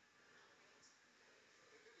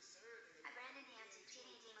 If it was Saturday, I Brandon Hampton,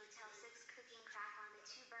 TTD Motel 6, cooking crack on the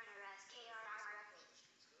 2 burner as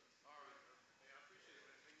KRRFPP. Alright. Hey, I appreciate it,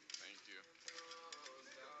 man. Thank you. Toes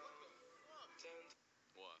down. What the fuck? 10.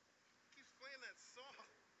 What? Keeps playing that song.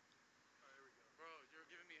 Alright, here we go. Bro, you're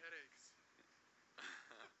giving me headaches.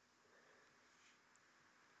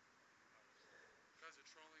 You guys are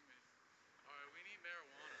trolling me. Alright, we need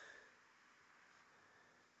marijuana.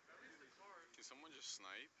 At least the card. Can someone just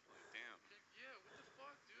snipe? Like, damn. Yeah, what the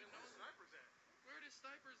fuck, dude? Where the snipers at? Where are the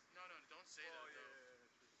snipers? No, don't say that, though.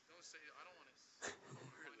 Yeah. Don't say it. I don't want to Where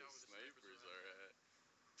find the out where the snipers are at?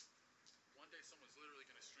 One day someone's literally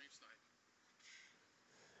going to stream snipe.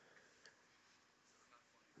 Not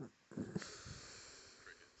funny.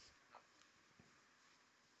 Crickets. Not funny.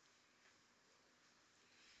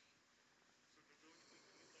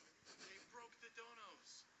 They broke the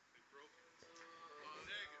donos. They broke it.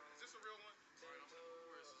 Nigga, Is this a real one? Alright, I'm gonna Google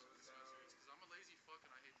where this dispensaries, because I'm a lazy fuck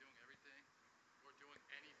and I hate doing everything. Or doing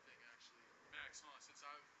anything, actually. Max, huh? Since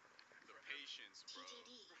I've... The patience, bro.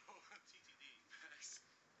 TTD. TTD. Max.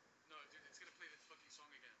 No, dude, it's gonna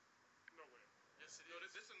Yes, it No,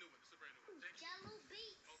 is. this is a new one. This is a brand new one. Thank you. Jello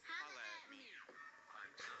beats. Okay. Holla at me.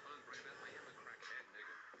 I'm Hampton Brandon. I am a crackhead,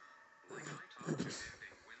 nigga. Like I talk to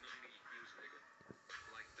ending when I meet yous, nigga.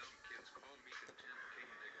 Like dumb kids call me content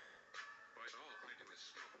king, nigga. But all I do is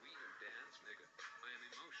smoke weed and dance, nigga. I am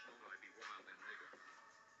emotional, I be wild and nigga.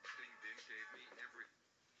 Ding Ding gave me everything.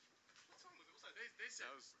 What song was it? What's that? They said,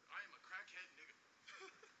 That was- I am a crackhead, nigga.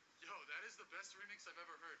 Yo, that is the best remix I've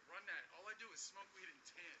ever heard. Run that. All I do is smoke weed and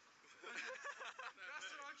tan. That's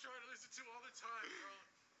what I'm trying to listen to all the time, bro.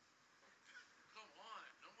 Come on.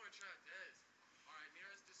 No more trap deads. Alright,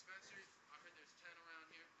 nearest dispensary. I heard there's 10 around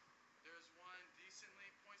here. There's one decently,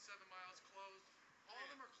 0.7 miles closed. All of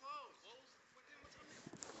them are closed. Close. What time they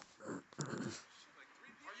open? Shit, like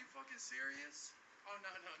 3 p.m. Are you fucking serious? Oh, no.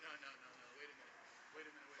 Wait a minute.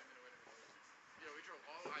 Yo, we drove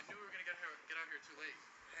all. I knew we were gonna get out here too late.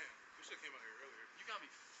 Damn, we should have came out here earlier. You got me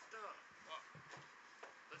fucked up. Fuck.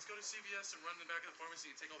 Let's go to CVS and run in the back of the pharmacy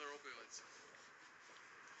and take all their opioids.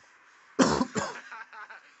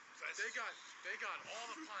 They got all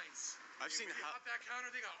the pints. I've seen When you how. hop that counter,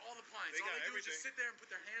 they got all the pints. They all got they do is just everything. sit there and put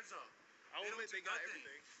their hands up. I'll They don't admit do they got nothing.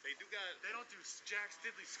 everything. They do got They don't do jack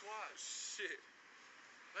diddly squat. shit.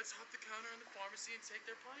 Let's hop the counter in the pharmacy and take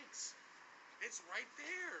their pints. It's right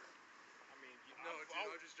there. I mean, No, dude,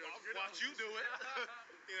 I'm just joking. I'll watch you do it.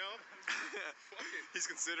 You know? Fuck it. He's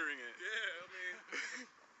considering it. Yeah, I mean,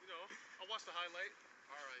 you know, I'll watch the highlight.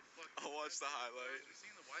 All right, fuck. I'll watch the highlight. We've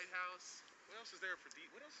seen the White House. What else is there for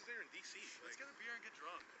What else is there in DC? Let's Like, get a beer and get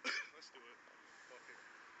drunk. let's do it. Fuck it.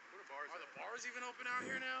 Where the bars Are at? the bars even open out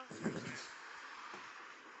here now? You know what I'm saying?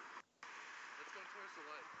 Let's go towards the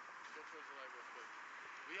light. Let's go towards the light real quick.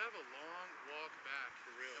 We have a long walk back.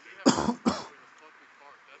 For real, And we dude. have no idea where the fuck we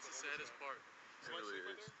parked. That's the saddest part. Somebody really sleep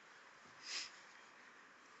right is. there?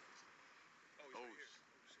 Oh, he's Oh, right here.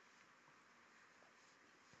 Oh, shit.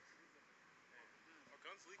 Are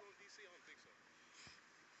guns legal in DC? I don't think so.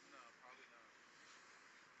 No, probably not.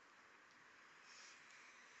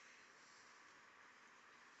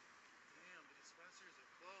 Damn, the dispensaries are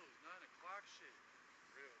closed. 9 o'clock shit.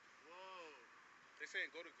 Real. Whoa. They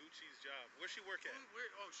saying go to Gucci's job. Where's she work at?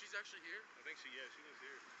 Oh, she's actually here? I think she lives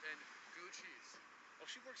here. And Gucci's. Oh,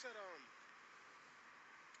 she works at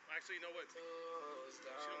Actually, you know what? She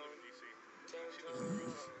don't live in DC. She lives in the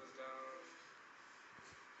Bronx.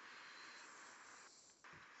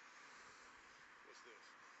 What's this?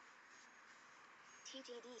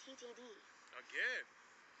 TTD. Again.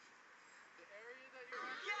 The area that you're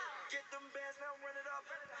at? Get them bands now, run it up.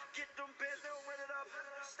 Get them bands now, run it up.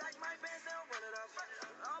 Stack my bands now, run it up.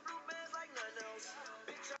 All blue bands like nothing else.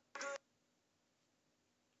 Bitch, I'm good.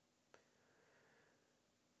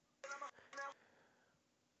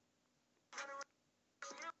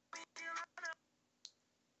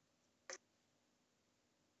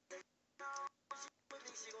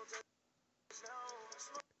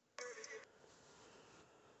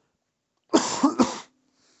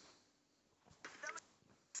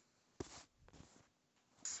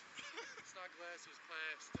 It's not glass, it's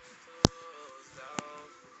plastic.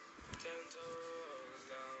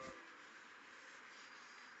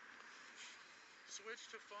 Switch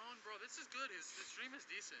to phone, bro. This is good. The stream is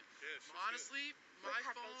decent. Yeah, she's Honestly, my Look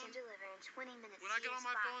how they phone. can deliver in 20 minutes. When I to get your on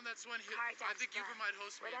my spot. phone, that's when Car I think tax Uber bus. might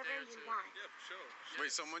host me a Whatever day or you two. want. Yeah, for sure.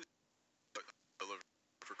 Wait, someone delivered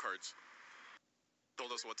for cards.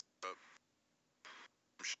 Told us what's up.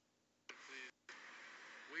 Please.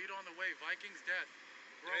 Weed on the way. Vikings death.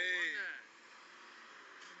 Bro, Hey. run that.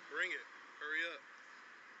 Bring it. Hurry up.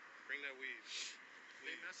 Bring that weed.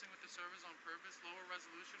 They messing with the servers on purpose. Lower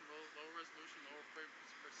resolution, lower frames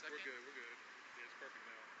per second. We're good. Yeah, it's perfect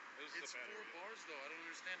now. This is It's a bad 4 area. bars though. I don't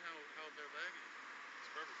understand how they're lagging. It's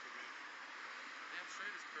perfect for me. Damn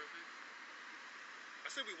straight is perfect. I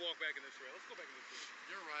said we walk back in this trail. Let's go back in this trail.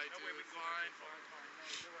 You're right, That dude. way we can go back Fine. to the No,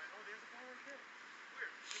 you're right. Oh, there's a bar right there. Where?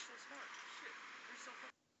 You're so smart. Shit. You're so fucking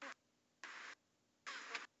smart.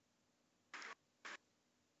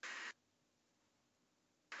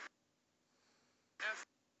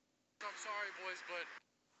 I'm sorry, boys, but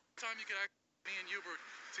time you could act me and Hubert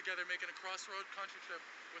together making a crossroad country trip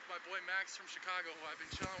with my boy Max from Chicago, who I've been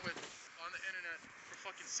chilling with on the internet for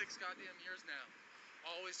fucking 6 goddamn years now.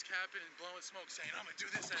 Always capping and blowing smoke, saying, I'm gonna do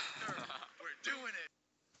this at the third. We're doing it.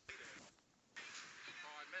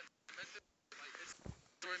 Oh, I meant this. Like, it's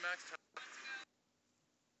Joy Max time.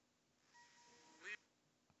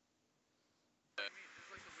 I mean, it's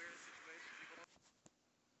like the weirdest situation. People don't.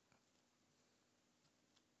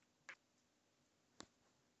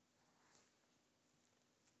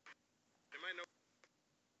 They might know.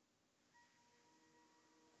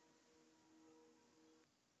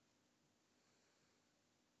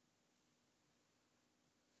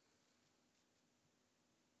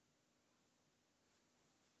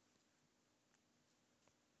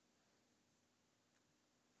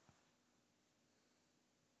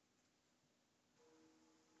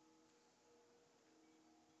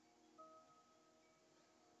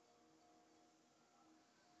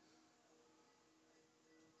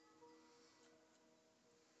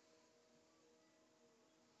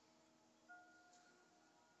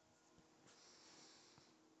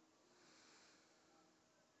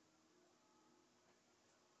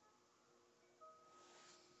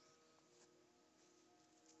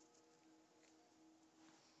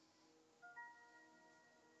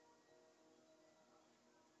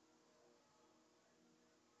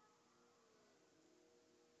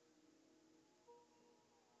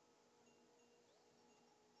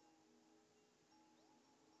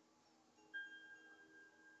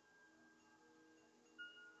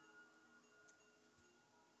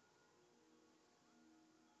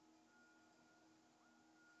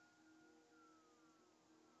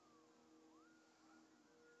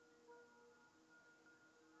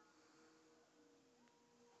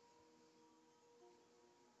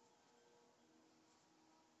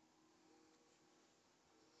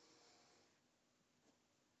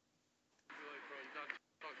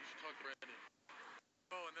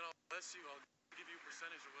 bless you. I'll give you a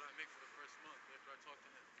percentage of what I make for the first month after I talk to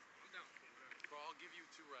him. I'm down for it. Bro, I'll give you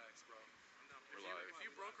 2 racks, bro. I'm down for If it. you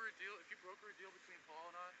broker a deal, between Paul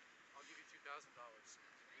and I, I'll give you $2,000.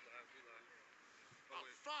 We live. Oh,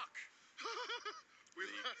 fuck! We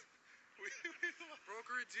left. We left.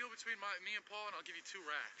 Broker a deal between me and Paul, and I'll give you 2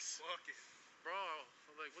 racks. Fuck it. Bro,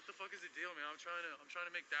 like, what the fuck is the deal, man? I'm trying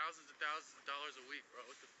to make thousands and thousands of dollars a week, bro.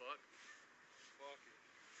 What the fuck? Fuck it.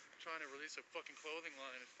 I'm trying to release a fucking clothing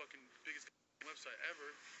line, the fucking biggest website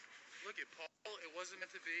ever. Look at Paul. It wasn't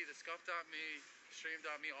meant to be. The Scuff.me,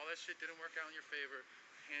 Stream.me, all that shit didn't work out in your favor.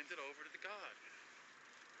 Hand it over to the god.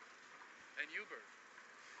 And Uber.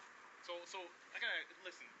 So I gotta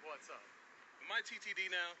listen. What's up? With my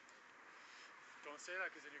TTD now. Don't say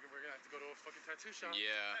that, because then we're gonna have to go to a fucking tattoo shop.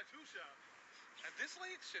 Yeah. Tattoo shop. At this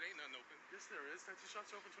late, shit ain't nothing open. Yes, there is. Tattoo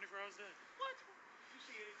shops are open 24 hours a day. What? You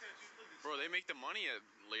see any tattoos? Look at this. Bro, they make the money at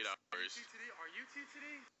late hours. TTD? Are you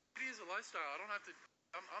TTD? TTD is a lifestyle. I don't have to.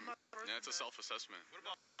 I'm not. Yeah, it's a self-assessment. What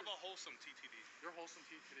about wholesome TTD? You're wholesome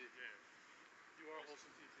TTD. Yeah. You are wholesome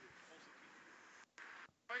TTD. Wholesome TTD.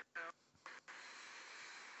 Right now.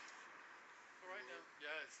 Right now.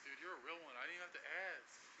 Yes, dude. You're a real one. I didn't even have to ask.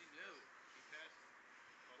 He knew. He passed.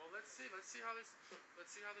 Well, let's see how this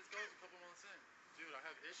goes a couple months in. Dude, I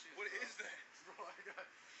have issues. What bro. is that? Bro, I got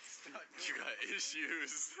stuck. You got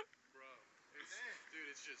issues. Bro,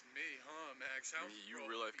 dude, it's just me, huh, Max? How You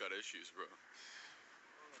real life got issues, bro.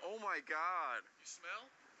 Oh my god. You smell?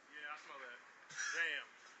 Yeah, I smell that. Damn.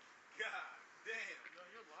 God damn. No,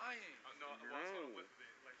 you're lying. No, I smell a whiff of it.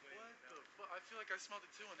 Like, What the fuck? I feel like I smelled it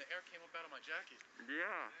too when the air came up out of my jacket. Yeah.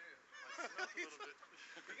 I smelled a little bit.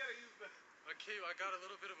 You gotta use the. I got a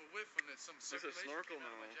little bit of a whiff when there's some a circulation snorkel came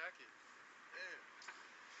out of my now. jacket. Damn.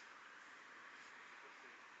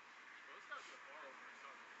 Bro, it's gotta be a bar open or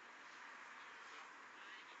something.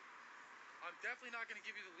 I'm definitely not going to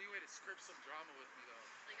give you the leeway to script some drama with me, though.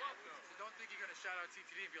 Fuck no. So don't think you're going to shout out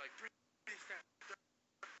TTD and be like,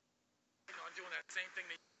 I'm doing that same thing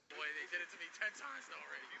the way they did it to me 10 times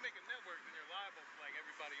already. If you make a network, then you're liable for like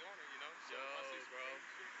everybody on it, you know? So Yo, if I say some bro. crazy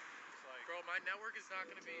shit, it's like, Bro, my network is not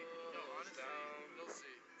going to be, honestly, you'll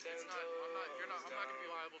see. It's not, I'm not going to be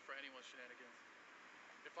liable for anyone's shenanigans.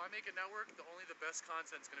 If I make a network, only the best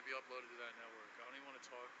content's going to be uploaded to that network. I don't even want to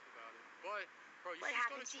talk about it. But, bro, you What should just go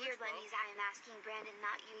happened to to your Twitch, bro. bunnies? I am asking Brandon,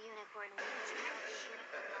 not you, Unicorn. We need to have this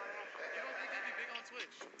unicorn already. You don't think they'd be big on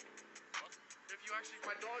Twitch? If you actually,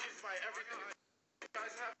 my dog is my everything. You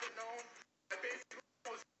guys have to know that basically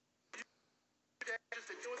was just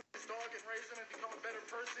to deal with this dog and raise him and become a better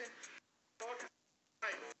person. Dog is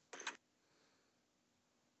right.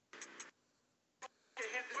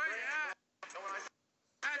 Where you at? And when I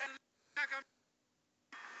back, I'll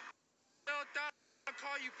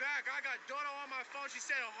call you back. I got Dodo on my phone. She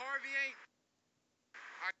said Harvey ain't.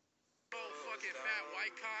 I fucking fat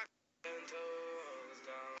white cock.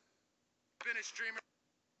 Been a streamer.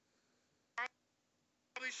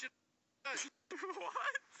 Probably should.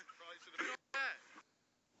 What? probably should have been. That.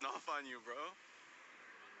 Off on you, bro.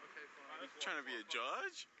 Okay, fine. Trying to be a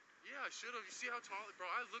judge? Yeah, I should have. You see how tall, bro?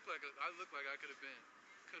 I look like I could have been.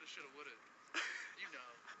 Coulda, shoulda, woulda. You know.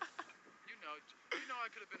 You know I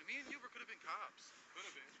could have been. Me and Uber could have been cops. Could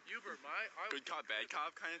have been. Uber, Good cop, bad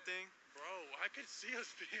cop kind of thing? Bro, I could see us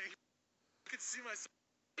being. I could see myself.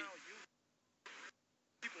 Now you.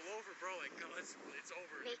 People over, bro. Like, no, it's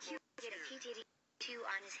over. Make you get a TTD 2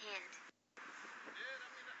 on his hand. Yeah, I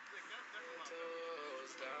mean, that's a lot.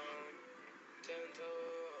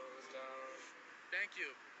 Thank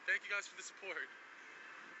you. Thank you guys for the support.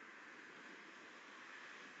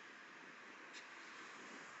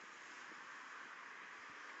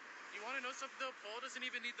 You want to know something though? Paul doesn't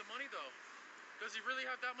even need the money though. Does he really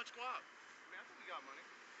have that much guap? I mean, I think we got money.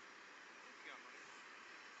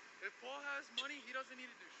 If Paul has money, he doesn't need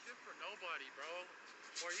to do shit for nobody, bro.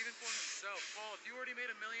 Or even for himself. Paul, if you already made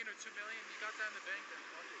 $1 million or $2 million, you got that in the bank, then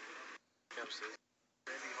fuck it, bro.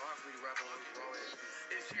 It'd be hard for me to rap on those raw ass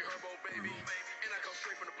beats. It's your Herbo, baby, and I come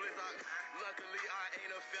straight from the blizzard. Luckily, I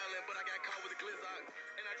ain't a felon, but I got caught with a glizzard.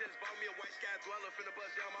 And I just bought me a white sky dweller, finna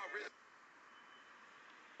bust down my wrist.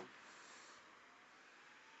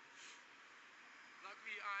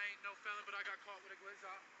 Luckily, I ain't no felon, but I got caught with a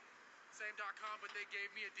blizzard. Same.com, but they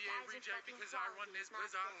gave me a DA Guys are reject fucking because I run quality, this not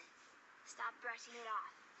blizzard. thin. Stop brushing it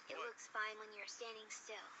off. It What? looks fine when you're standing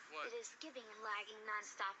still. What? It is skipping and lagging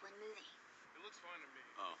non-stop when moving. It looks fine to me.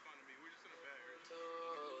 Oh. It looks fine to me. We're just in a bad area.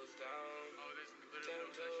 Oh, there's literally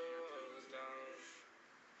no connection here, too.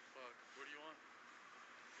 Fuck. What do you want?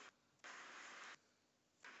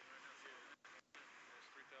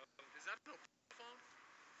 That's $3,000. Is that no phone?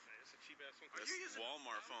 Man, it's a cheap ass one. Are That's you using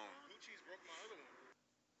Walmart a phone. Gucci's broke my other one.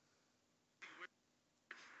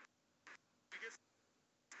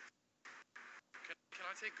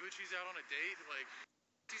 trying to take Gucci's out on a date. Like,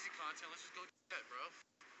 it's easy content. Let's just go do that, bro.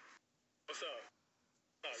 What's up?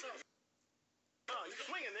 What's up? No, you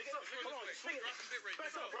swinging, nigga. Hold on, you swinging.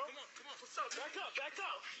 Back up, bro. Come on. What's up? Back up, back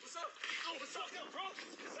up. What's up? Oh, what's up, bro?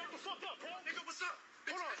 Back the fuck up, bro. Nigga, what's up?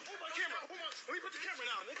 Hold on, hold my camera. Hold on. Let me put the camera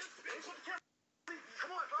down, nigga. Let me put the camera.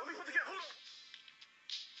 Come on, bro. Let me put the camera. Hold on.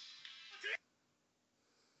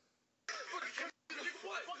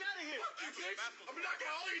 What? Fuck out of here. Fuck you, bitch. I'm knocking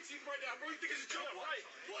out all your teeth right now, bro. You think it's a joke? Yeah, right.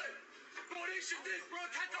 What? Come on, this shit, this, bro.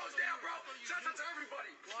 10 toes down, bro. Shout out to everybody.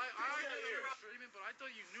 Well, I knew you were streaming, but I thought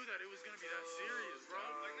you knew that it was gonna be that serious, bro.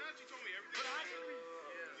 Like, now that you told me everything,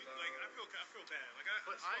 like, I feel bad. Like,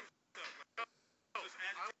 But I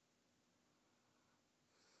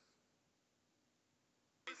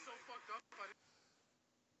was so fucked up. I didn't